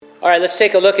All right, let's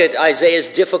take a look at Isaiah's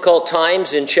difficult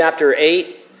times in chapter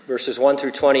 8, verses 1 through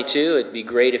 22. It'd be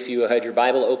great if you had your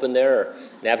Bible open there or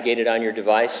navigated on your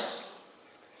device.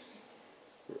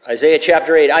 Isaiah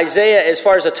chapter 8. Isaiah, as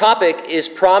far as a topic, is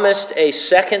promised a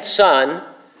second son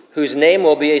whose name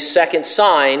will be a second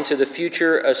sign to the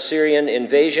future Assyrian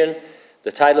invasion.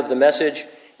 The title of the message,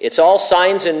 it's all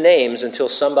signs and names until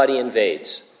somebody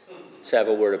invades. Let's have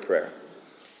a word of prayer.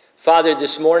 Father,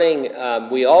 this morning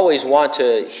we always want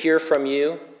to hear from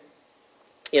you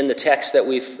in the text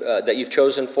that you've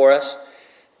chosen for us.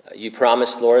 You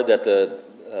promised, Lord, that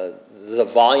the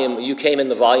volume, you came in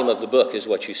the volume of the book is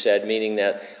what you said, meaning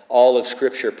that all of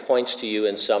Scripture points to you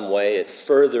in some way. It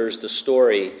furthers the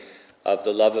story of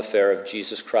the love affair of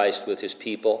Jesus Christ with his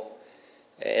people.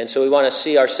 And so we want to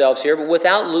see ourselves here, but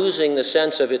without losing the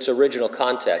sense of its original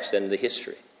context and the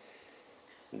history.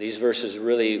 These verses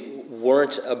really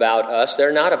weren't about us.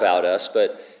 They're not about us,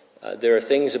 but there are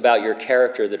things about your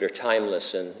character that are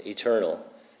timeless and eternal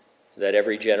that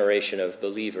every generation of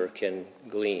believer can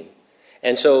glean.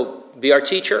 And so be our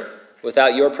teacher.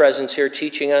 Without your presence here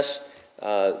teaching us,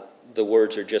 the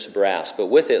words are just brass. But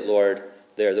with it, Lord,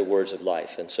 they're the words of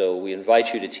life. And so we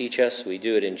invite you to teach us. We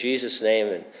do it in Jesus' name.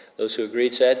 And those who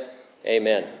agreed said,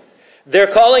 amen. They're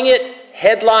calling it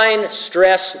headline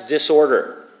stress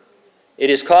disorder. It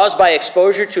is caused by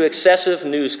exposure to excessive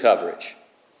news coverage.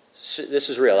 This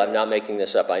is real. I'm not making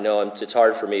this up. I know it's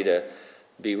hard for me to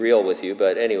be real with you,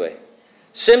 but anyway.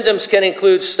 Symptoms can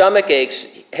include stomach aches,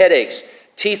 headaches,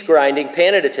 teeth grinding,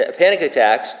 panic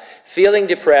attacks, feeling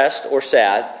depressed or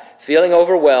sad, feeling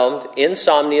overwhelmed,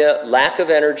 insomnia, lack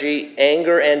of energy,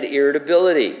 anger, and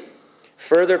irritability.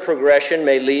 Further progression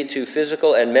may lead to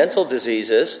physical and mental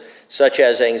diseases such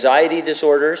as anxiety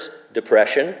disorders,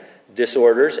 depression,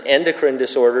 disorders, endocrine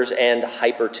disorders, and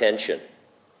hypertension.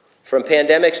 From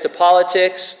pandemics to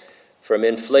politics, from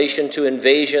inflation to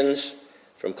invasions,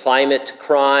 from climate to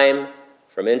crime,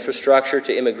 from infrastructure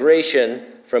to immigration,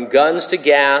 from guns to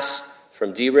gas,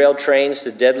 from derailed trains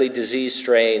to deadly disease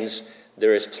strains,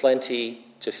 there is plenty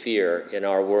to fear in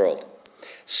our world.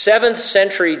 7th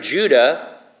century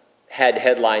Judah had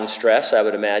headline stress, I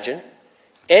would imagine.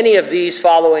 Any of these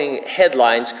following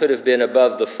headlines could have been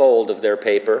above the fold of their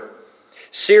paper.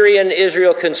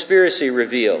 Syrian-Israel conspiracy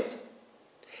revealed.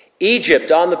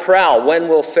 Egypt on the prowl, when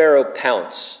will Pharaoh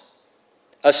pounce?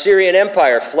 Assyrian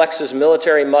Empire flexes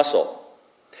military muscle.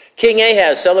 King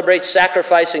Ahaz celebrates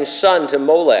sacrificing son to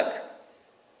Molech.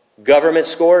 Government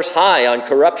scores high on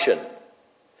corruption.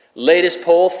 Latest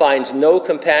poll finds no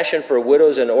compassion for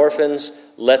widows and orphans.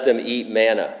 Let them eat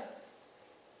manna.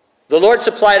 The Lord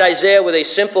supplied Isaiah with a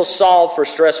simple solve for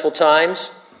stressful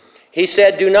times. He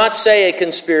said, do not say a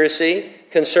conspiracy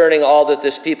concerning all that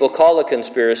this people call a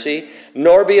conspiracy,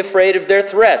 nor be afraid of their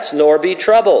threats, nor be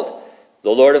troubled. The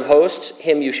Lord of hosts,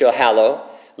 him you shall hallow.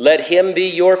 Let him be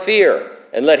your fear,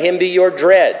 and let him be your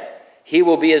dread. He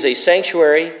will be as a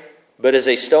sanctuary, but as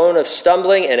a stone of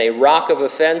stumbling and a rock of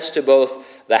offense to both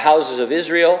the houses of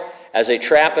Israel, as a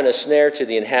trap and a snare to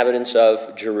the inhabitants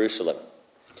of Jerusalem.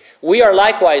 We are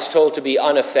likewise told to be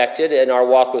unaffected in our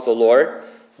walk with the Lord.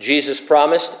 Jesus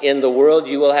promised, in the world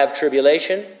you will have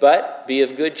tribulation, but be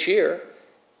of good cheer,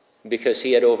 because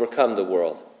he had overcome the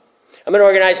world. I'm going to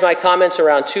organize my comments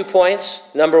around 2 points.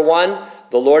 Number 1,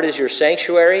 the Lord is your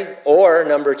sanctuary, or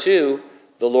number 2,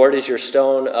 the Lord is your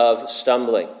stone of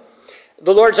stumbling.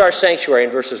 The Lord's our sanctuary in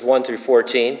verses 1 through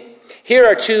 14. Here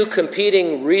are 2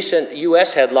 competing recent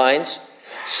U.S. headlines.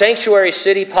 Sanctuary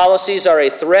city policies are a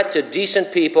threat to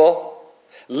decent people.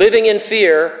 Living in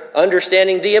fear,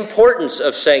 understanding the importance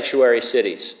of sanctuary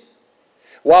cities.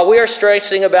 While we are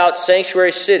stressing about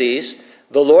sanctuary cities,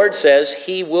 the Lord says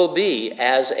he will be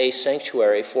as a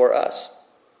sanctuary for us.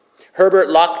 Herbert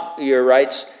Lockyer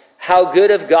writes, how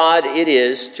good of God it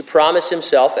is to promise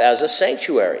himself as a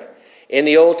sanctuary. In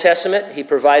the Old Testament, he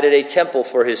provided a temple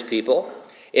for his people.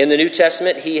 In the New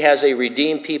Testament, he has a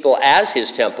redeemed people as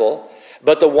his temple.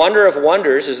 But the wonder of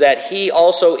wonders is that he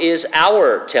also is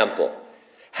our temple.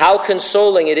 How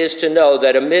consoling it is to know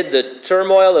that amid the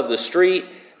turmoil of the street,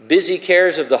 busy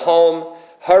cares of the home,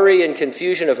 hurry and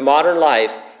confusion of modern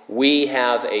life, we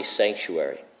have a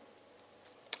sanctuary.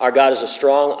 Our God is a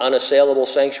strong, unassailable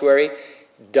sanctuary,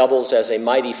 doubles as a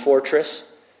mighty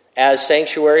fortress. As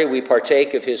sanctuary, we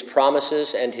partake of his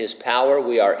promises and his power.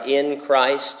 We are in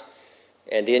Christ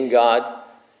and in God.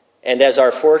 And as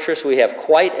our fortress, we have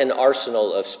quite an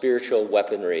arsenal of spiritual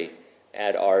weaponry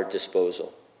at our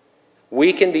disposal.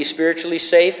 We can be spiritually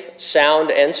safe,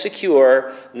 sound, and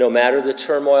secure no matter the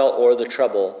turmoil or the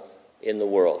trouble in the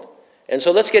world. And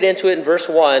so let's get into it in verse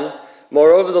 1.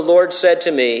 Moreover, the Lord said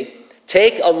to me,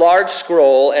 Take a large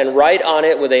scroll and write on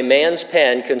it with a man's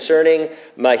pen concerning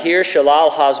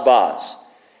Maher-shalal-Hash-Baz.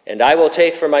 And I will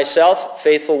take for myself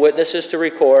faithful witnesses to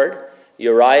record,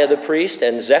 Uriah the priest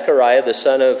and Zechariah the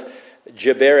son of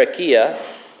Jeberechiah.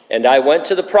 And I went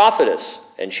to the prophetess,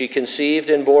 and she conceived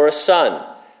and bore a son.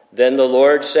 Then the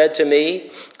Lord said to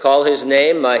me, call his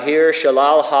name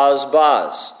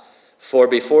Maher-shalal-Hash-Baz. For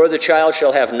before the child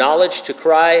shall have knowledge to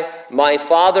cry, my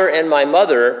father and my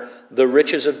mother, the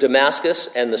riches of Damascus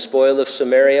and the spoil of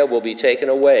Samaria will be taken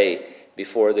away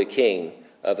before the king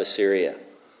of Assyria.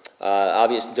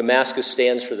 Obviously, Damascus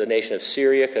stands for the nation of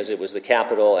Syria because it was the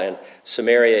capital, and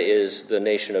Samaria is the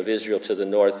nation of Israel to the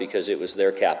north because it was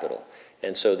their capital.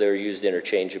 And so they're used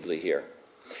interchangeably here.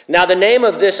 Now, the name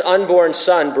of this unborn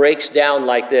son breaks down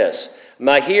like this.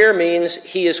 Mahir means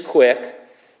he is quick.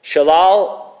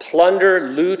 Shalal, plunder,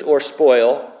 loot, or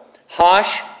spoil.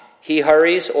 Hash, he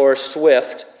hurries or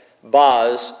swift.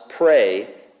 Baz, prey,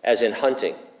 as in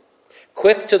hunting.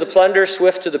 Quick to the plunder,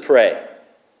 swift to the prey.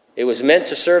 It was meant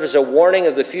to serve as a warning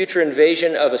of the future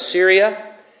invasion of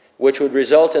Assyria, which would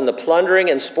result in the plundering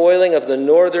and spoiling of the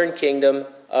northern kingdom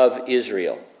of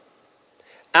Israel.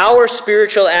 Our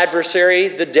spiritual adversary,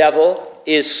 the devil,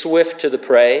 is swift to the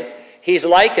prey. He's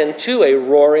likened to a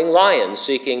roaring lion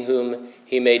seeking whom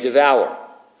he may devour.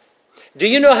 Do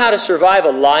you know how to survive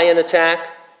a lion attack?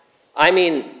 I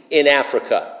mean, in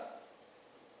Africa.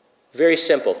 Very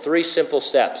simple. 3 simple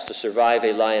steps to survive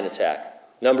a lion attack.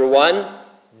 Number 1,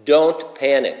 don't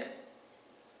panic.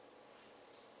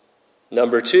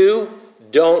 Number 2,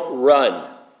 don't run.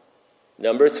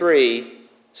 Number 3,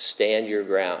 stand your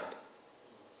ground.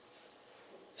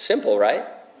 Simple, right?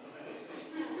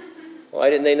 Why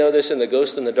didn't they know this in The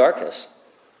Ghost in the Darkness?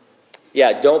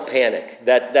 Yeah, don't panic.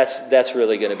 That's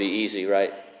really going to be easy,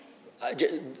 right?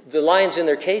 The lions in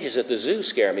their cages at the zoo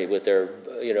scare me with their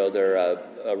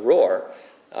roar,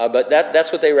 but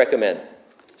that's what they recommend.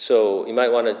 So you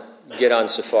might want to get on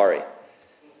safari.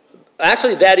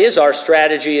 Actually, that is our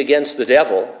strategy against the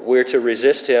devil. We're to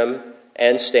resist him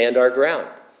and stand our ground.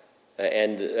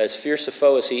 And as fierce a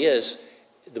foe as he is,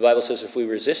 the Bible says if we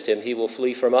resist him, he will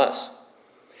flee from us.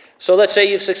 So let's say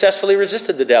you've successfully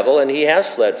resisted the devil and he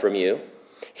has fled from you.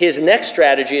 His next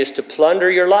strategy is to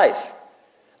plunder your life.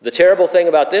 The terrible thing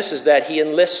about this is that he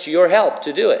enlists your help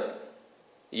to do it.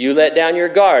 You let down your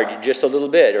guard just a little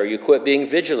bit, or you quit being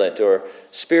vigilant, or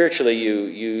spiritually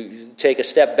you take a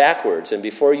step backwards, and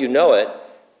before you know it,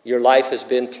 your life has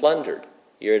been plundered.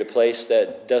 You're at a place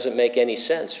that doesn't make any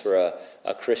sense for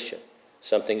a Christian.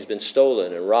 Something's been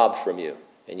stolen and robbed from you,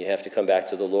 and you have to come back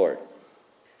to the Lord.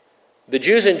 The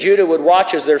Jews in Judah would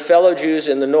watch as their fellow Jews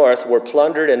in the north were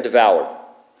plundered and devoured.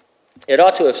 It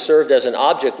ought to have served as an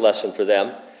object lesson for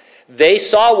them. They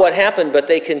saw what happened, but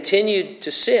they continued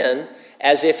to sin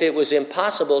as if it was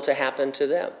impossible to happen to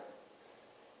them.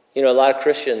 You know, a lot of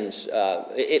Christians,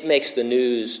 it makes the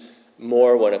news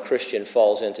more when a Christian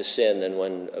falls into sin than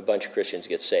when a bunch of Christians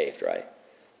get saved, right?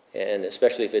 And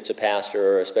especially if it's a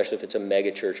pastor, or especially if it's a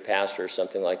megachurch pastor or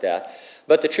something like that.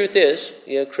 But the truth is,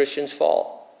 Christians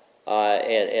fall.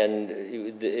 And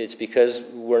it's because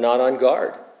we're not on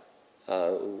guard.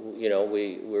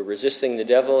 We're resisting the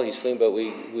devil, he's fleeing, but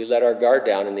we let our guard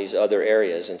down in these other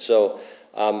areas. And so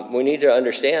we need to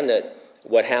understand that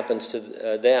what happens to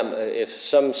them, if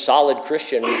some solid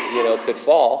Christian, could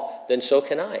fall, then so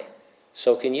can I.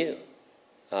 So can you.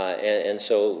 And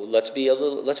so let's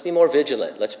be more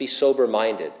vigilant. Let's be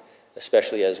sober-minded,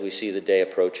 especially as we see the day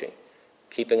approaching,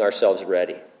 keeping ourselves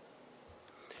ready.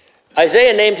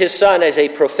 Isaiah named his son as a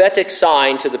prophetic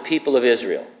sign to the people of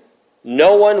Israel.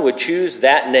 No one would choose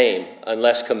that name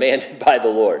unless commanded by the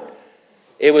Lord.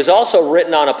 It was also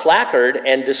written on a placard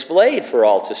and displayed for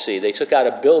all to see. They took out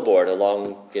a billboard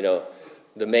along,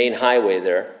 the main highway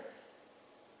there.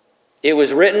 It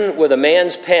was written with a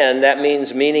man's pen. That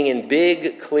meaning in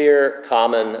big, clear,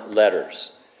 common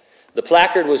letters. The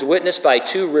placard was witnessed by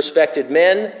 2 respected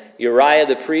men, Uriah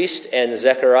the priest and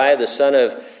Zechariah the son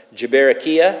of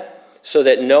Jeberechiah, so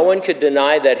that no one could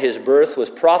deny that his birth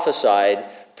was prophesied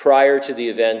prior to the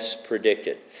events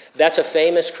predicted. That's a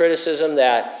famous criticism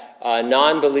that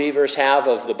non-believers have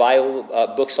of the Bible,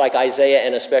 books like Isaiah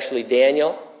and especially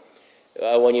Daniel.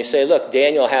 When you say, look,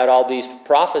 Daniel had all these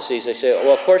prophecies, they say,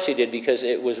 well, of course he did, because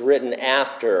it was written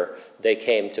after they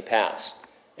came to pass.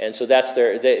 And so that's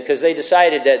because they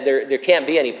decided that there can't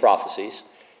be any prophecies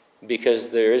because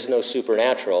there is no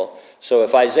supernatural. So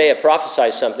if Isaiah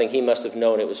prophesied something, he must have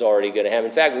known it was already going to happen.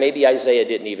 In fact, maybe Isaiah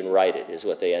didn't even write it, is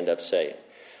what they end up saying.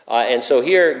 And so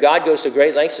here, God goes to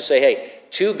great lengths to say, hey,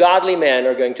 2 godly men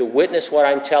are going to witness what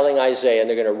I'm telling Isaiah, and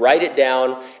they're going to write it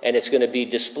down, and it's going to be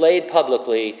displayed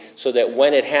publicly so that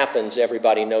when it happens,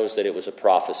 everybody knows that it was a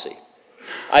prophecy.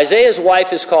 Isaiah's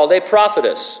wife is called a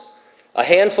prophetess. A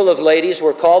handful of ladies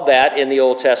were called that in the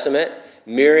Old Testament: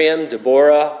 Miriam,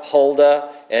 Deborah,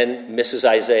 Huldah, and Mrs.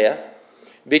 Isaiah.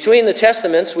 Between the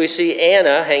Testaments, we see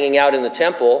Anna hanging out in the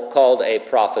temple, called a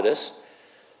prophetess.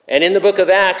 And in the book of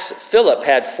Acts, Philip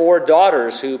had 4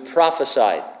 daughters who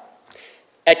prophesied.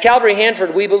 At Calvary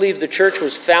Hanford, we believe the church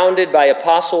was founded by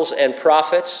apostles and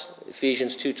prophets.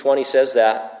 Ephesians 2:20 says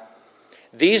that.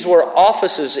 These were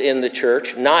offices in the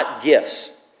church, not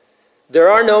gifts. There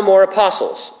are no more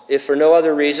apostles, if for no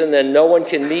other reason than no one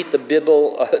can meet the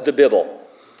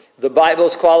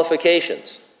Bible's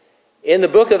qualifications. In the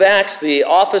book of Acts, the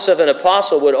office of an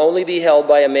apostle would only be held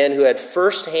by a man who had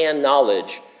first-hand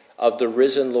knowledge of the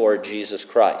risen Lord Jesus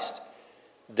Christ.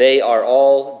 They are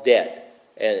all dead,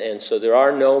 and so there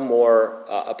are no more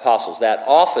apostles. That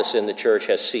office in the church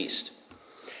has ceased.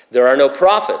 There are no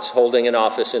prophets holding an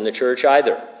office in the church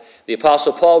either. The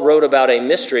Apostle Paul wrote about a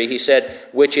mystery, he said,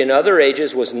 which in other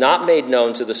ages was not made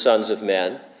known to the sons of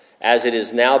men, as it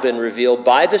has now been revealed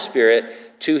by the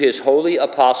Spirit to his holy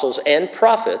apostles and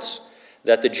prophets,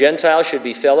 that the Gentiles should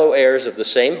be fellow heirs of the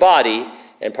same body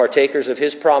and partakers of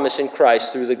his promise in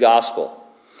Christ through the gospel.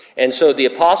 And so the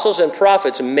apostles and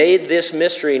prophets made this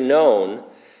mystery known,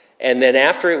 and then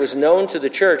after it was known to the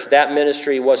church, that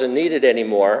ministry wasn't needed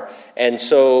anymore. And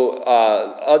so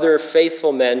other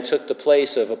faithful men took the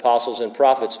place of apostles and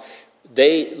prophets.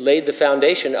 They laid the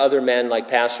foundation. Other men like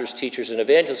pastors, teachers, and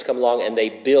evangelists come along, and they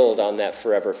build on that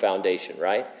forever foundation,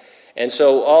 right? And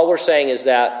so all we're saying is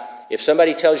that if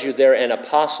somebody tells you they're an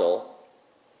apostle,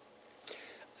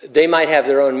 they might have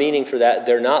their own meaning for that.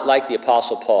 They're not like the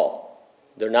Apostle Paul.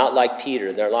 They're not like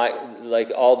Peter. They're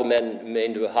like all the men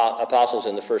made into apostles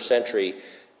in the first century.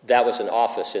 That was an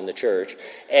office in the church.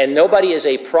 And nobody is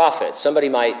a prophet. Somebody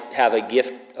might have a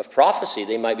gift of prophecy.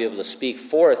 They might be able to speak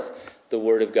forth the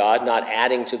word of God, not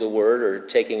adding to the word or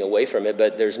taking away from it.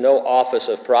 But there's no office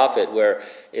of prophet where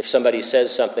if somebody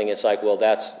says something, it's like, well,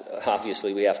 that's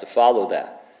obviously we have to follow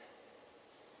that.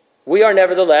 We are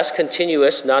nevertheless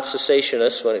continuous, not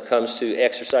cessationists, when it comes to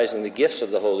exercising the gifts of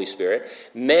the Holy Spirit.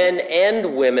 Men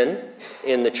and women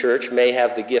in the church may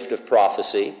have the gift of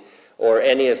prophecy or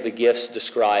any of the gifts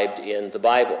described in the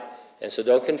Bible. And so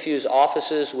don't confuse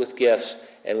offices with gifts,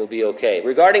 and we'll be okay.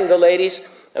 Regarding the ladies,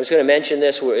 I was going to mention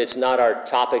this. It's not our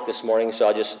topic this morning, so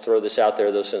I'll just throw this out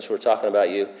there, though, since we're talking about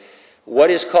you.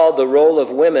 What is called the role of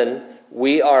women,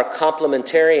 we are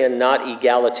complementarian, not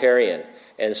egalitarian.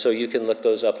 And so you can look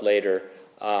those up later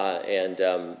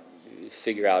and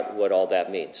figure out what all that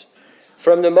means.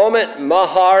 From the moment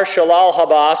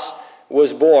Mahar-shalal-Habas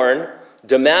was born,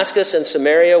 Damascus and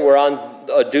Samaria were on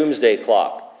a doomsday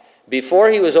clock. Before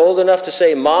he was old enough to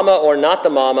say mama or not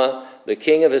the mama, the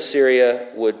king of Assyria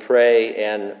would pray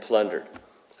and plunder.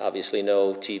 Obviously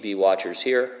no TV watchers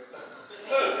here.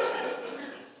 I'm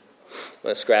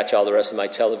going to scratch all the rest of my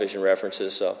television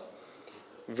references, so...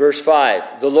 Verse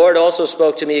 5, the Lord also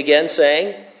spoke to me again,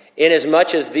 saying,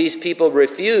 inasmuch as these people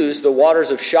refuse the waters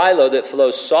of Shiloh that flow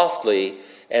softly,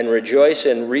 and rejoice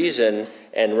in Rezin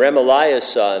and Remaliah's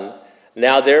son,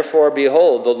 now therefore,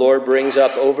 behold, the Lord brings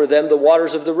up over them the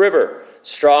waters of the river,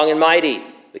 strong and mighty,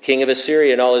 the king of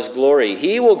Assyria in all his glory.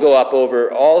 He will go up over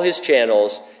all his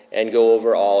channels and go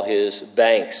over all his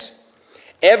banks.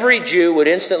 Every Jew would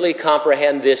instantly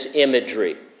comprehend this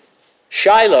imagery.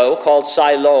 Shiloh, called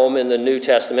Siloam in the New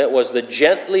Testament, was the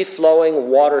gently flowing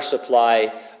water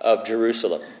supply of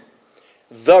Jerusalem.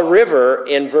 The river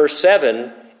in verse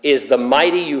 7 is the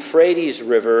mighty Euphrates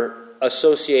River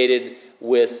associated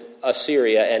with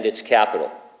Assyria and its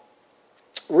capital.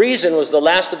 Rezin was the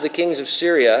last of the kings of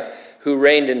Syria who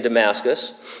reigned in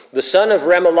Damascus. The son of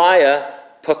Remaliah,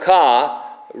 Pekah,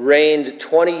 reigned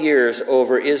 20 years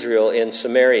over Israel in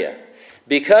Samaria.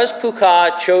 Because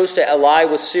Pekah chose to ally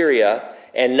with Syria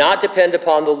and not depend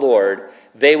upon the Lord,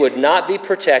 they would not be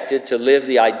protected to live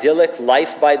the idyllic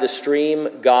life by the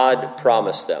stream God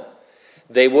promised them.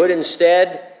 They would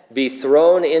instead be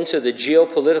thrown into the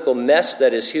geopolitical mess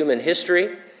that is human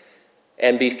history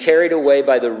and be carried away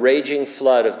by the raging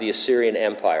flood of the Assyrian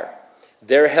Empire.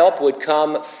 Their help would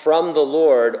come from the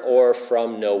Lord or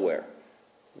from nowhere.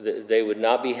 They would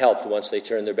not be helped once they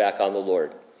turned their back on the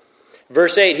Lord.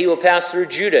 Verse 8, he will pass through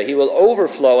Judah. He will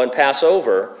overflow and pass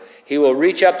over. He will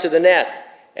reach up to the neck,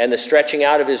 and the stretching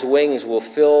out of his wings will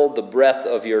fill the breadth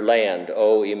of your land,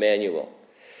 O Emmanuel.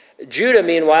 Judah,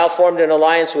 meanwhile, formed an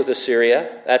alliance with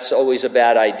Assyria. That's always a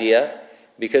bad idea,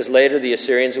 because later the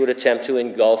Assyrians would attempt to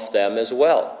engulf them as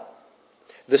well.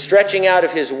 The stretching out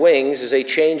of his wings is a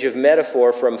change of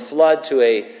metaphor from flood to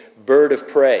a bird of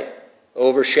prey,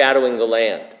 overshadowing the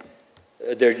land.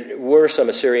 There were some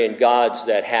Assyrian gods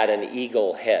that had an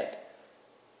eagle head.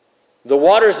 The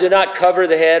waters did not cover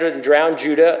the head and drown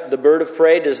Judah. The bird of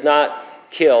prey does not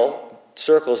kill,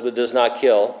 circles but does not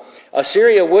kill.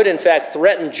 Assyria would in fact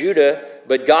threaten Judah,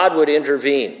 but God would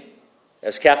intervene.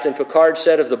 As Captain Picard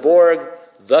said of the Borg,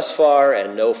 thus far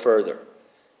and no further.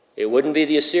 It wouldn't be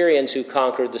the Assyrians who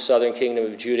conquered the southern kingdom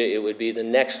of Judah. It would be the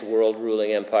next world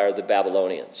ruling empire, the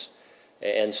Babylonians.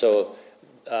 And so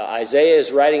Isaiah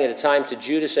is writing at a time to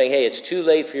Judah saying, hey, it's too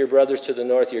late for your brothers to the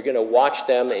north. You're going to watch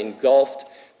them engulfed,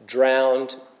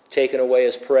 drowned, taken away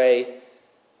as prey,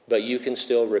 but you can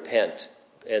still repent.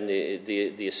 And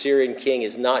the Assyrian king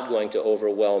is not going to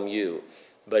overwhelm you.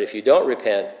 But if you don't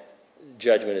repent,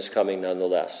 judgment is coming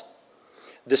nonetheless.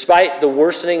 Despite the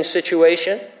worsening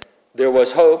situation, there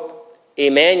was hope.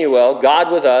 Emmanuel,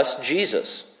 God with us,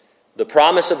 Jesus. The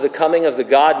promise of the coming of the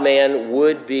God-man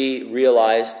would be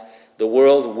realized. The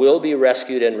world will be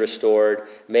rescued and restored.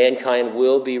 Mankind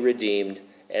will be redeemed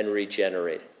and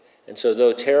regenerated. And so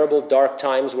though terrible, dark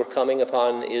times were coming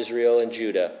upon Israel and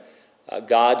Judah,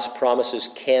 God's promises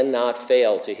cannot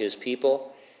fail to his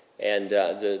people. And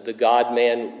the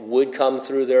God-man would come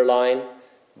through their line,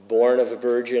 born of a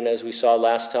virgin, as we saw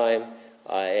last time,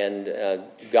 and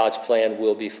God's plan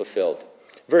will be fulfilled.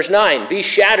 Verse 9, be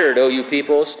shattered, O you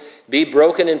peoples, be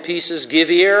broken in pieces, give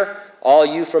ear, all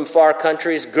you from far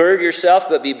countries, gird yourself,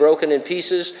 but be broken in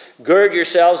pieces, gird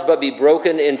yourselves, but be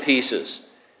broken in pieces.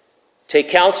 Take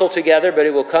counsel together, but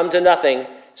it will come to nothing,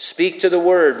 speak to the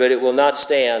word, but it will not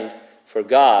stand, for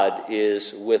God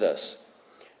is with us.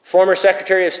 Former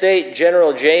Secretary of State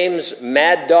General James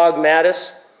Mad Dog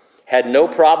Mattis had no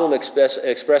problem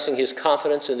expressing his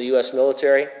confidence in the U.S.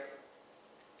 military.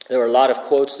 There were a lot of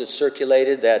quotes that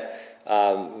circulated that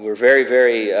were very,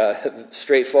 very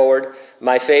straightforward.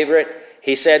 My favorite,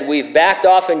 he said, we've backed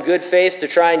off in good faith to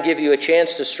try and give you a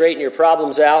chance to straighten your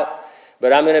problems out,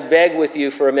 but I'm going to beg with you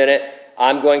for a minute.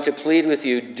 I'm going to plead with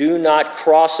you, do not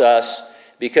cross us,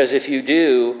 because if you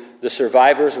do, the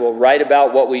survivors will write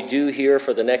about what we do here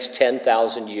for the next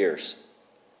 10,000 years.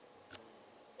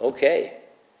 Okay.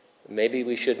 Maybe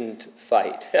we shouldn't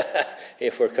fight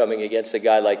if we're coming against a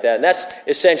guy like that. And that's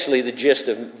essentially the gist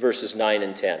of verses 9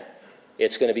 and 10.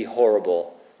 It's going to be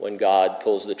horrible when God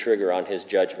pulls the trigger on his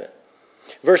judgment.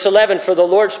 Verse 11, for the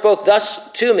Lord spoke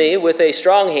thus to me with a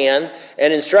strong hand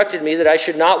and instructed me that I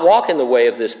should not walk in the way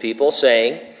of this people,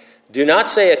 saying, do not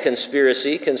say a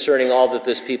conspiracy concerning all that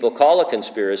this people call a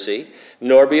conspiracy,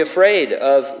 nor be afraid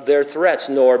of their threats,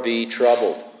 nor be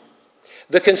troubled.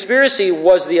 The conspiracy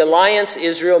was the alliance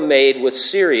Israel made with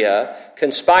Syria,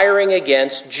 conspiring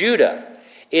against Judah.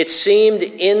 It seemed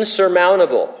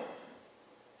insurmountable.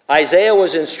 Isaiah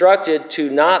was instructed to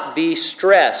not be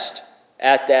stressed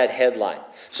at that headline.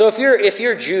 So if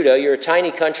you're Judah, you're a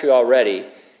tiny country already,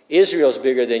 Israel's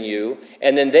bigger than you,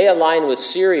 and then they align with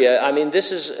Syria, I mean,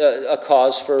 this is a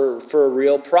cause for a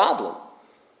real problem.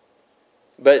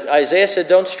 But Isaiah said,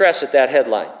 don't stress at that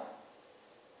headline.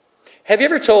 Have you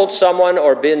ever told someone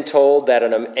or been told that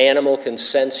an animal can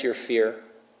sense your fear?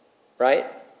 Right?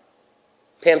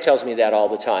 Pam tells me that all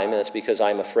the time, and that's because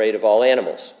I'm afraid of all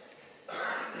animals.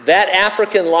 That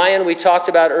African lion we talked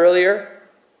about earlier,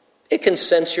 it can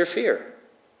sense your fear.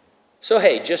 So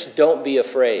hey, just don't be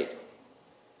afraid.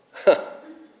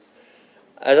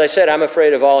 As I said, I'm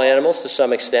afraid of all animals to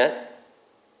some extent.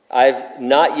 I've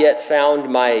not yet found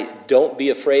my don't be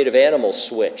afraid of animals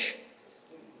switch,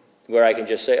 where I can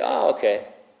just say, oh, okay,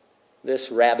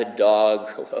 this rabid dog,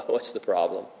 what's the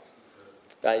problem?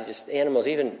 Animals,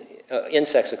 even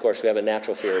insects, of course, we have a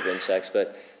natural fear of insects,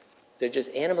 but they're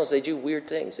just animals, they do weird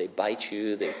things. They bite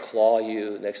you, they claw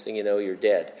you, next thing you know, you're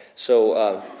dead.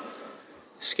 So,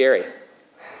 scary.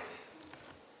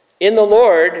 In the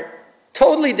Lord,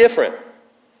 totally different.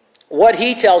 What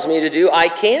he tells me to do, I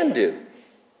can do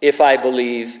if I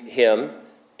believe him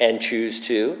and choose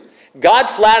to. God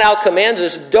flat out commands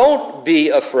us, don't be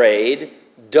afraid,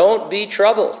 don't be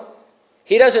troubled.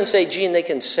 He doesn't say, Gene, they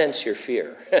can sense your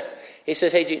fear. He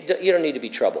says, hey, Gene, you don't need to be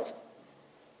troubled.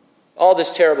 All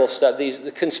this terrible stuff,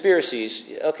 the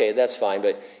conspiracies, okay, that's fine,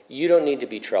 but you don't need to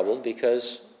be troubled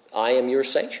because I am your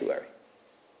sanctuary.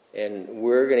 And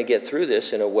we're going to get through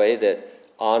this in a way that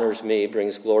honors me,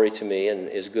 brings glory to me, and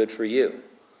is good for you.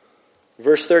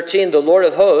 Verse 13, the Lord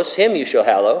of hosts, him you shall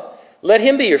hallow. Let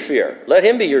him be your fear. Let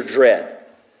him be your dread.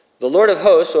 The Lord of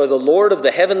hosts, or the Lord of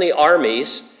the heavenly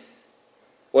armies.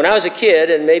 When I was a kid,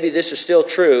 and maybe this is still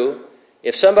true,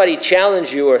 if somebody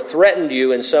challenged you or threatened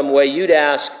you in some way, you'd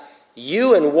ask,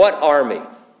 you and what army?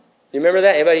 You remember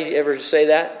that? Anybody ever say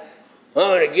that? I'm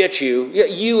going to get you.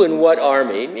 You and what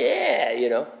army?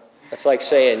 Yeah, That's like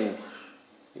saying,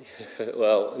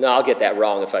 well, no, I'll get that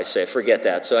wrong if I say, forget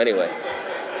that. So anyway.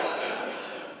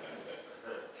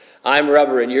 I'm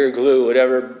rubber and you're glue.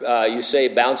 Whatever you say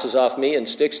bounces off me and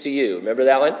sticks to you. Remember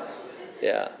that one?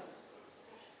 Yeah.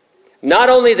 Not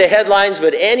only the headlines,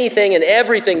 but anything and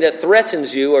everything that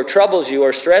threatens you or troubles you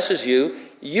or stresses you,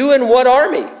 you and what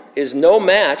army is no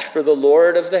match for the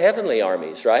Lord of the heavenly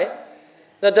armies, right?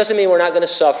 That doesn't mean we're not going to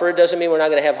suffer. It doesn't mean we're not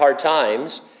going to have hard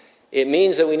times. It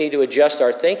means that we need to adjust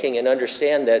our thinking and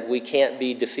understand that we can't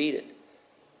be defeated.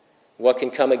 What can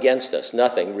come against us?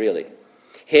 Nothing, really.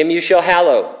 Him you shall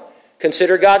hallow.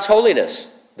 Consider God's holiness.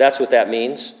 That's what that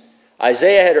means.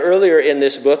 Isaiah had earlier in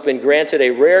this book been granted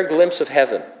a rare glimpse of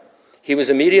heaven. He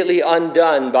was immediately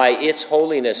undone by its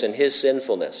holiness and his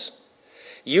sinfulness.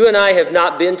 You and I have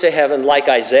not been to heaven like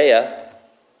Isaiah,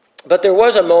 but there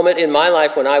was a moment in my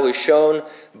life when I was shown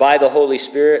by the Holy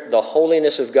Spirit the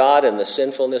holiness of God and the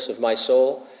sinfulness of my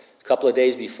soul. A couple of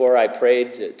days before I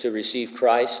prayed to receive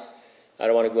Christ. I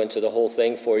don't want to go into the whole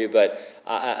thing for you, but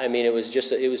it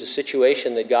was a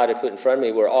situation that God had put in front of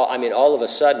me where all of a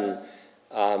sudden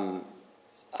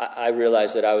I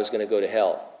realized that I was going to go to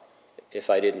hell if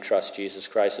I didn't trust Jesus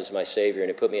Christ as my Savior, and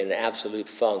it put me in an absolute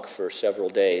funk for several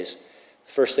days.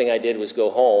 The first thing I did was go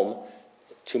home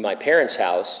to my parents'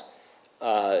 house.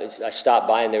 I stopped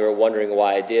by and they were wondering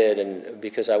why I did, and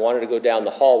because I wanted to go down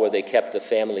the hall where they kept the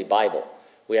family Bible.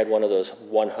 We had one of those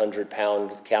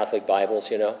 100-pound Catholic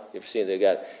Bibles, You ever seen? They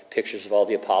got pictures of all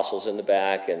the apostles in the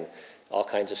back and all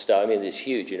kinds of stuff. It's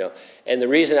huge, And the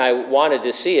reason I wanted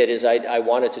to see it is I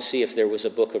wanted to see if there was a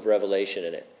book of Revelation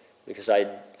in it, because I'd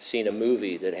seen a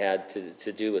movie that had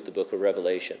to do with the book of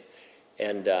Revelation.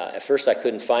 And at first I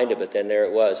couldn't find it, but then there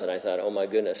it was, and I thought, oh my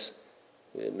goodness,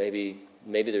 maybe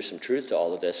there's some truth to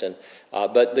all of this. And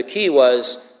but the key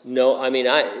was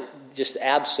just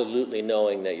absolutely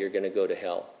knowing that you're going to go to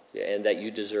hell and that you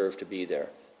deserve to be there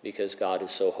because God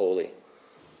is so holy.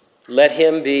 Let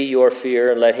him be your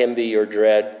fear and let him be your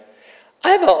dread.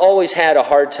 I've always had a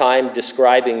hard time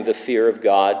describing the fear of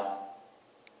God.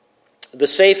 The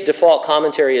safe default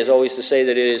commentary is always to say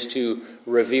that it is to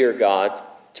revere God,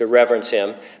 to reverence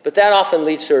him, but that often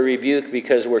leads to a rebuke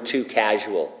because we're too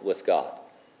casual with God.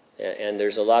 And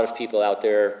there's a lot of people out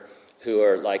there who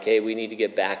are like, hey, we need to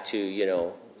get back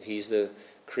to, he's the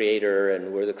creator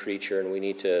and we're the creature and we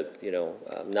need to,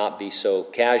 not be so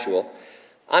casual.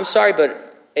 I'm sorry,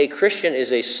 but a Christian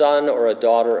is a son or a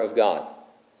daughter of God.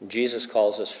 Jesus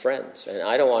calls us friends, and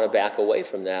I don't want to back away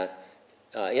from that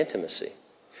intimacy.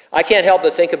 I can't help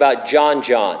but think about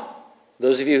John.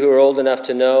 Those of you who are old enough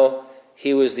to know,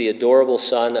 he was the adorable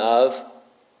son of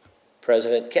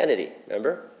President Kennedy.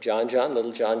 Remember? John,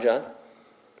 little John.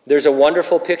 There's a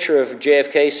wonderful picture of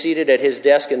JFK seated at his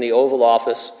desk in the Oval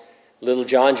Office. Little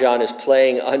John is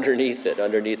playing underneath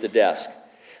the desk.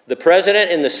 The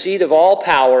president in the seat of all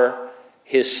power,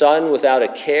 his son without a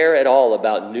care at all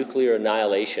about nuclear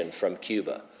annihilation from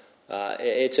Cuba.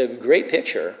 It's a great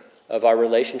picture of our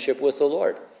relationship with the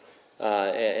Lord.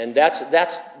 And that's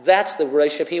the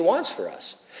relationship he wants for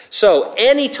us. So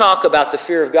any talk about the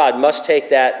fear of God must take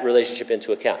that relationship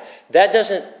into account. That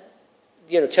doesn't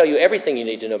tell you everything you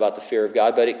need to know about the fear of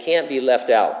God, but it can't be left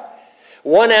out.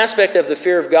 One aspect of the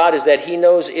fear of God is that he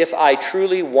knows if I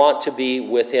truly want to be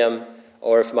with him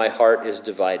or if my heart is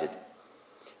divided.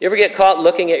 You ever get caught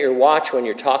looking at your watch when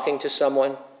you're talking to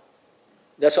someone?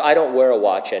 That's why I don't wear a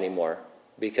watch anymore,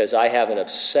 because I have an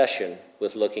obsession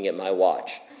with looking at my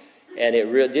watch. And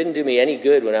it didn't do me any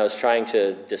good when I was trying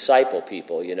to disciple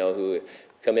people, who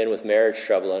come in with marriage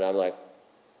trouble, and I'm like,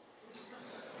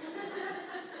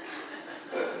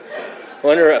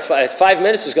 wonder if 5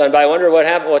 minutes has gone by, I wonder what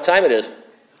happened, what time it is.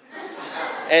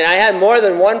 And I had more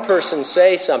than one person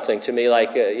say something to me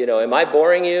like, am I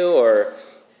boring you, or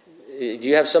do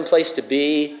you have some place to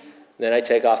be? And then I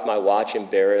take off my watch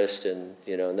embarrassed, and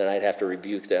and then I'd have to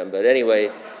rebuke them. But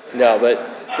anyway, no,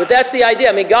 but that's the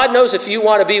idea. God knows if you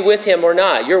want to be with him or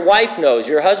not. Your wife knows,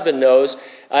 your husband knows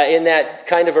in that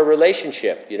kind of a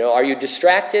relationship. Are you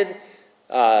distracted?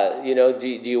 Do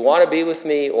you want to be with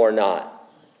me or not?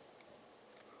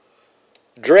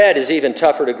 Dread is even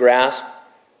tougher to grasp.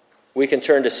 We can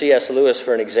turn to C.S. Lewis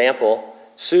for an example.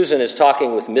 Susan is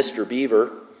talking with Mr.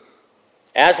 Beaver.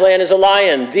 Aslan is a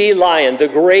lion, the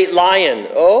great lion.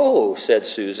 Oh, said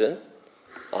Susan.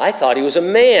 I thought he was a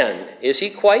man. Is he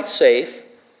quite safe?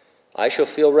 I shall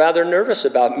feel rather nervous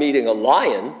about meeting a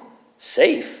lion.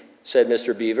 Safe, said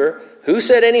Mr. Beaver. Who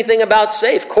said anything about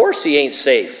safe? Of course he ain't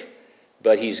safe.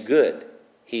 But he's good.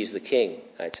 He's the king,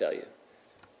 I tell you.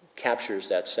 Captures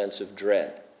that sense of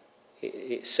dread.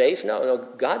 Safe? No,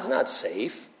 God's not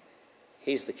safe.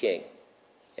 He's the king,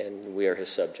 and we are his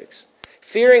subjects.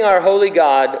 Fearing our holy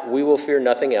God, we will fear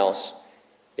nothing else.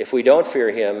 If we don't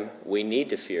fear him, we need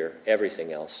to fear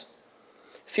everything else.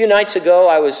 A few nights ago,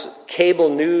 I was cable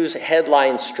news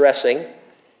headline stressing.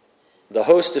 The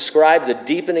host described the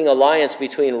deepening alliance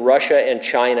between Russia and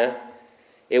China.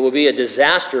 It will be a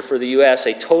disaster for the U.S.,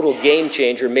 a total game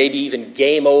changer, maybe even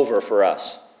game over for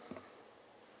us.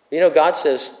 God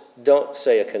says, don't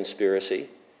say a conspiracy.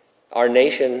 Our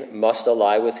nation must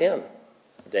ally with him.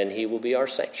 Then he will be our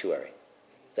sanctuary.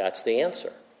 That's the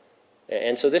answer.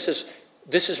 And so this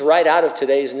is right out of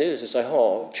today's news. It's like,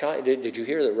 China, did you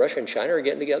hear that Russia and China are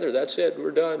getting together? That's it,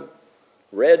 we're done.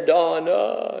 Red Dawn,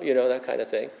 that kind of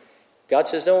thing. God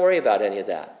says, don't worry about any of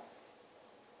that.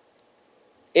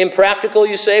 Impractical,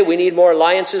 you say? We need more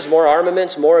alliances, more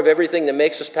armaments, more of everything that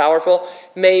makes us powerful?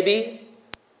 Maybe.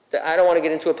 I don't want to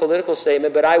get into a political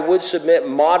statement, but I would submit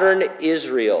modern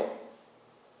Israel,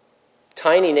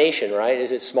 tiny nation, right?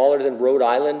 Is it smaller than Rhode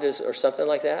Island or something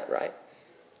like that, right?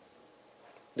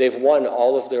 They've won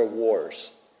all of their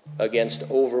wars against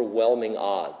overwhelming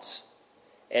odds.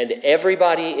 And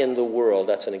everybody in the world,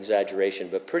 that's an exaggeration,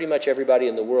 but pretty much everybody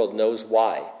in the world knows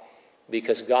why.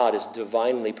 Because God is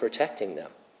divinely protecting them.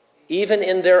 Even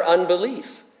in their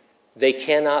unbelief, they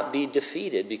cannot be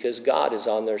defeated because God is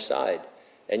on their side.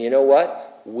 And you know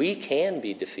what? We can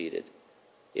be defeated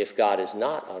if God is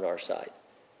not on our side.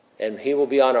 And he will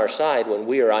be on our side when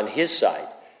we are on his side,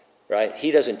 right?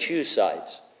 He doesn't choose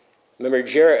sides. Remember,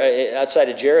 outside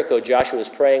of Jericho, Joshua was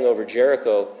praying over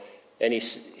Jericho, and he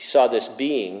saw this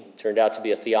being, turned out to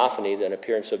be a theophany, an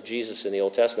appearance of Jesus in the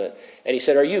Old Testament. And he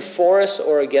said, are you for us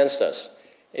or against us?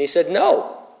 And he said,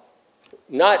 no.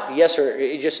 Not yes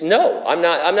or just no. I'm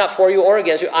not for you or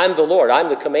against you. I'm the Lord. I'm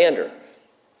the commander.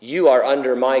 You are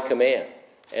under my command.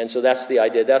 And so that's the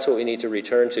idea. That's what we need to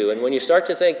return to. And when you start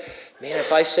to think, man,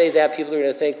 if I say that, people are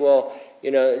going to think, well,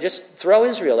 just throw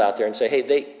Israel out there and say, hey,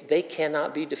 they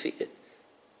cannot be defeated.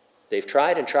 They've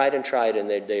tried and tried and tried, and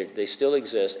they still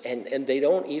exist. And they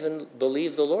don't even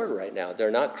believe the Lord right now.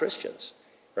 They're not Christians,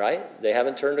 right? They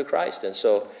haven't turned to Christ. And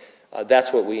so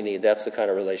that's what we need. That's the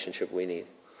kind of relationship we need.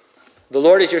 The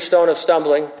Lord is your stone of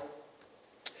stumbling.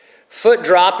 Foot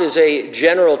drop is a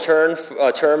general term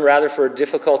for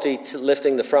difficulty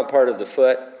lifting the front part of the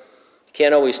foot. You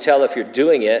can't always tell if you're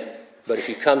doing it, but if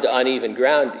you come to uneven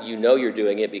ground, you know you're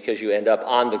doing it because you end up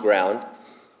on the ground.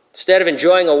 Instead of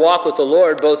enjoying a walk with the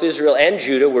Lord, both Israel and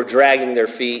Judah were dragging their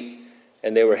feet,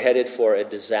 and they were headed for a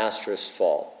disastrous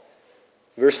fall.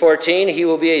 Verse 14, he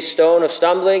will be a stone of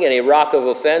stumbling and a rock of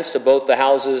offense to both the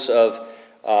houses of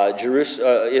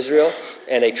Israel,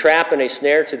 and a trap and a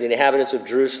snare to the inhabitants of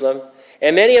Jerusalem.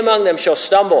 And many among them shall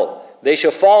stumble. They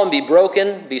shall fall and be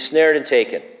broken, be snared and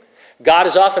taken. God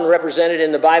is often represented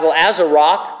in the Bible as a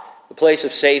rock, the place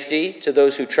of safety to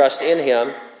those who trust in him.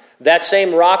 That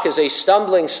same rock is a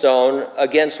stumbling stone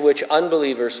against which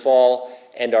unbelievers fall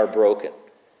and are broken.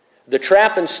 The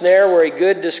trap and snare were a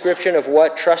good description of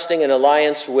what trusting an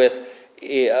alliance with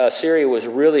Assyria was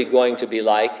really going to be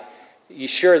like.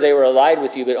 Sure, they were allied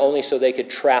with you, but only so they could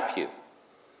trap you.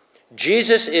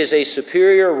 Jesus is a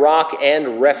superior rock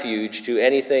and refuge to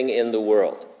anything in the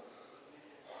world.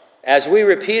 As we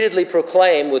repeatedly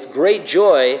proclaim with great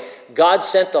joy, God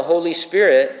sent the Holy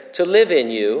Spirit to live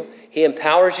in you. He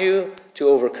empowers you to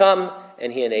overcome,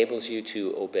 and he enables you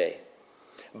to obey.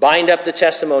 Bind up the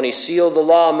testimony, seal the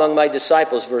law among my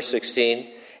disciples, verse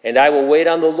 16. And I will wait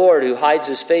on the Lord who hides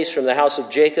his face from the house of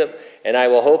Jacob, and I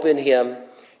will hope in him.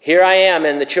 Here I am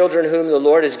and the children whom the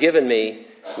Lord has given me.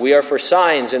 We are for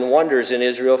signs and wonders in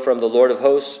Israel from the Lord of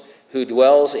hosts who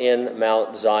dwells in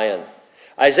Mount Zion.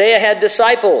 Isaiah had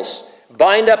disciples.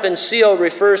 Bind up and seal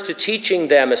refers to teaching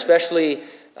them, especially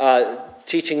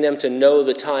teaching them to know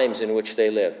the times in which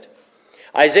they lived.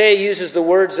 Isaiah uses the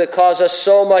words that cause us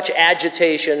so much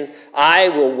agitation. I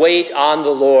will wait on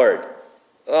the Lord.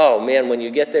 Oh man, when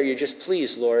you get there, you're just,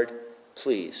 please, Lord,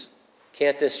 please.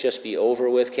 Can't this just be over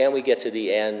with? Can't we get to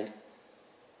the end?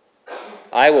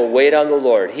 I will wait on the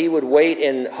Lord. He would wait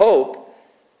in hope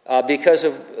because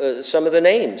of some of the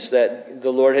names that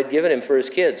the Lord had given him for his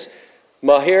kids.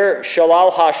 Mahir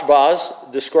Shalal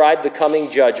Hashbaz described the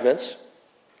coming judgments.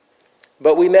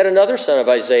 But we met another son of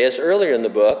Isaiah earlier in the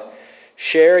book,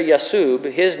 Sher Yasub.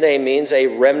 His name means a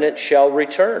remnant shall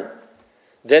return.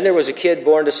 Then there was a kid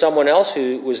born to someone else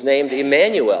who was named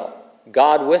Emmanuel,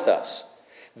 God with us.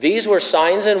 These were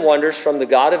signs and wonders from the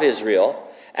God of Israel.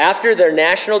 After their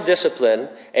national discipline,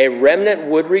 a remnant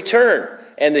would return,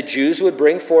 and the Jews would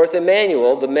bring forth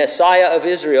Emmanuel, the Messiah of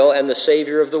Israel and the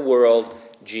Savior of the world,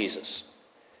 Jesus.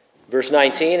 Verse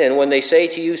 19, and when they say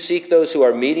to you, seek those who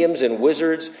are mediums and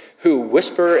wizards, who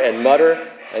whisper and mutter.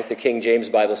 I think the King James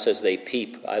Bible says they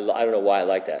peep. I don't know why I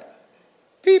like that.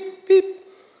 Peep, peep.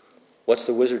 What's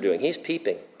the wizard doing? He's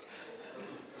peeping.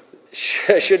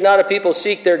 Should not a people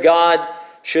seek their God?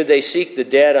 Should they seek the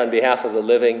dead on behalf of the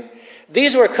living?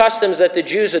 These were customs that the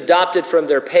Jews adopted from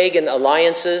their pagan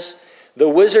alliances. The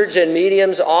wizards and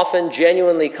mediums often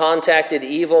genuinely contacted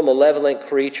evil, malevolent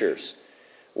creatures.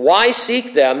 Why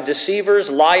seek them, deceivers,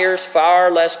 liars,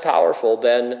 far less powerful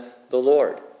than the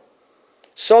Lord?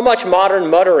 So much modern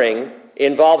muttering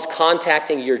involves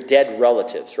contacting your dead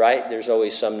relatives, right? There's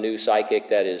always some new psychic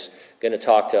that is going to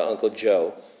talk to Uncle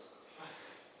Joe.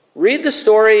 Read the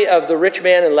story of the rich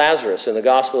man and Lazarus in the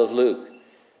Gospel of Luke.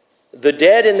 The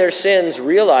dead in their sins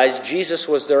realized Jesus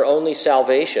was their only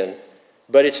salvation,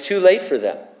 but it's too late for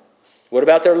them. What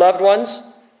about their loved ones?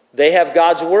 They have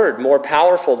God's word, more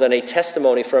powerful than a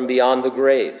testimony from beyond the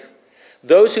grave.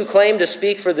 Those who claim to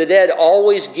speak for the dead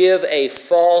always give a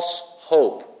false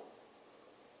hope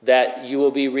that you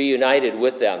will be reunited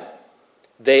with them.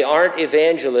 They aren't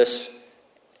evangelists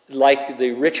like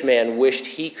the rich man wished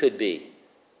he could be.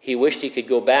 He wished he could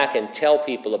go back and tell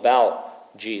people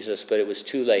about Jesus, but it was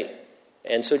too late.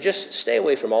 And so just stay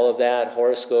away from all of that,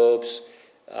 horoscopes.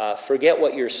 Forget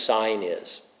what your sign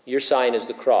is. Your sign is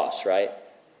the cross, right?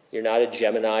 You're not a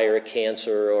Gemini or a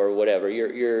Cancer or whatever.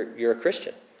 You're a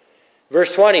Christian.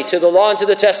 Verse 20, to the law and to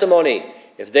the testimony.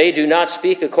 If they do not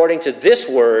speak according to this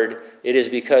word, it is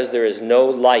because there is no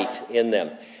light in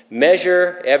them.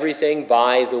 Measure everything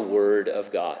by the word of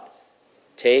God.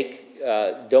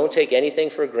 Don't take anything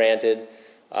for granted.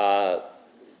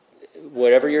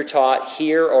 Whatever you're taught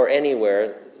here or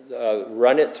anywhere,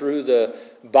 run it through the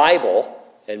Bible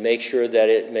and make sure that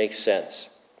it makes sense.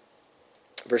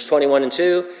 Verse 21 and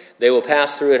 2, they will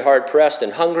pass through it hard-pressed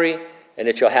and hungry, and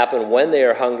it shall happen when they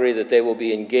are hungry that they will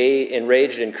be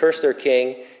enraged and curse their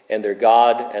king and their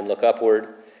God and look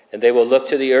upward. And they will look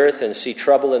to the earth and see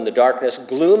trouble in the darkness,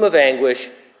 gloom of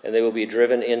anguish, and they will be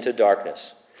driven into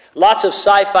darkness. Lots of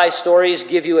sci-fi stories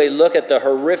give you a look at the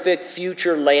horrific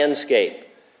future landscape.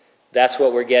 That's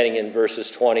what we're getting in verses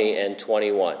 20 and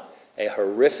 21. A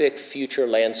horrific future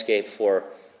landscape for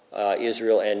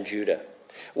Israel and Judah.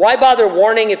 Why bother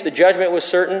warning if the judgment was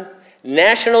certain?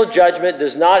 National judgment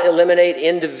does not eliminate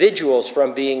individuals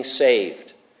from being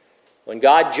saved. When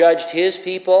God judged his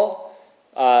people,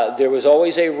 there was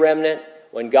always a remnant.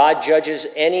 When God judges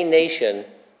any nation,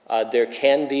 there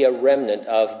can be a remnant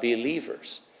of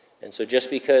believers. And so just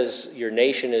because your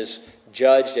nation is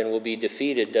judged and will be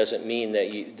defeated doesn't mean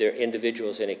that there are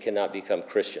individuals in it cannot become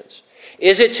Christians.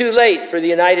 Is it too late for the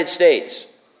United States?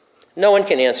 No one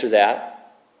can answer that.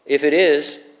 If it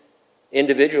is,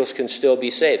 individuals can still be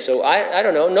saved. So I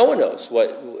don't know. No one knows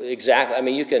what exactly. I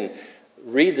mean, you can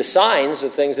read the signs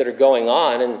of things that are going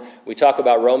on, and we talk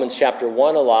about Romans chapter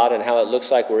 1 a lot and how it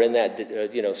looks like we're in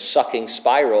that sucking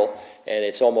spiral and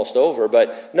it's almost over.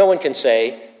 But no one can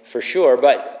say for sure.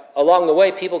 But along the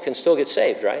way, people can still get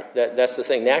saved, right? That's the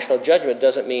thing. National judgment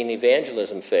doesn't mean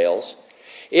evangelism fails.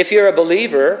 If you're a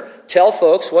believer, tell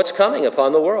folks what's coming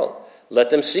upon the world. Let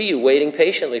them see you waiting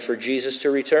patiently for Jesus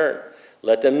to return.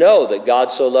 Let them know that God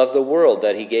so loved the world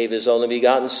that he gave his only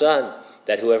begotten Son,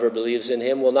 that whoever believes in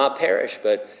him will not perish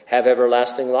but have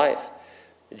everlasting life.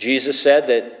 Jesus said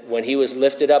that when he was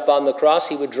lifted up on the cross,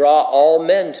 he would draw all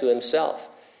men to himself.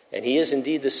 And he is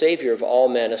indeed the Savior of all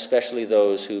men, especially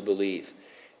those who believe.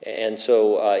 And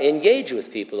so engage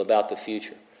with people about the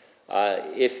future.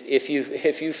 If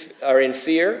you are in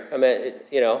fear,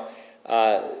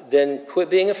 then quit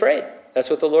being afraid. That's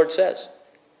what the Lord says.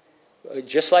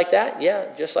 Just like that?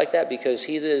 Yeah, just like that, because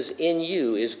he that is in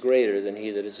you is greater than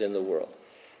he that is in the world.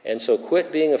 And so quit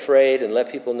being afraid and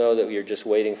let people know that you're just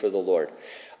waiting for the Lord.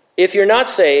 If you're not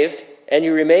saved and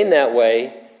you remain that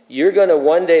way, you're going to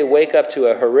one day wake up to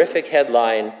a horrific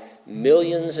headline,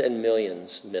 millions and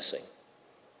millions missing.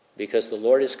 Because the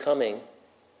Lord is coming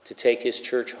to take his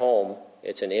church home.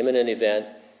 It's an imminent event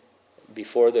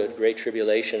before the Great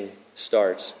Tribulation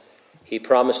starts. He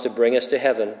promised to bring us to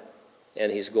heaven,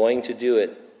 and he's going to do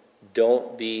it.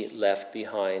 Don't be left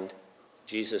behind.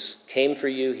 Jesus came for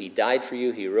you. He died for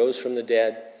you. He rose from the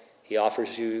dead. He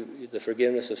offers you the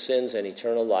forgiveness of sins and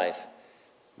eternal life.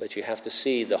 But you have to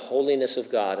see the holiness of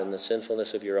God and the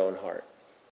sinfulness of your own heart.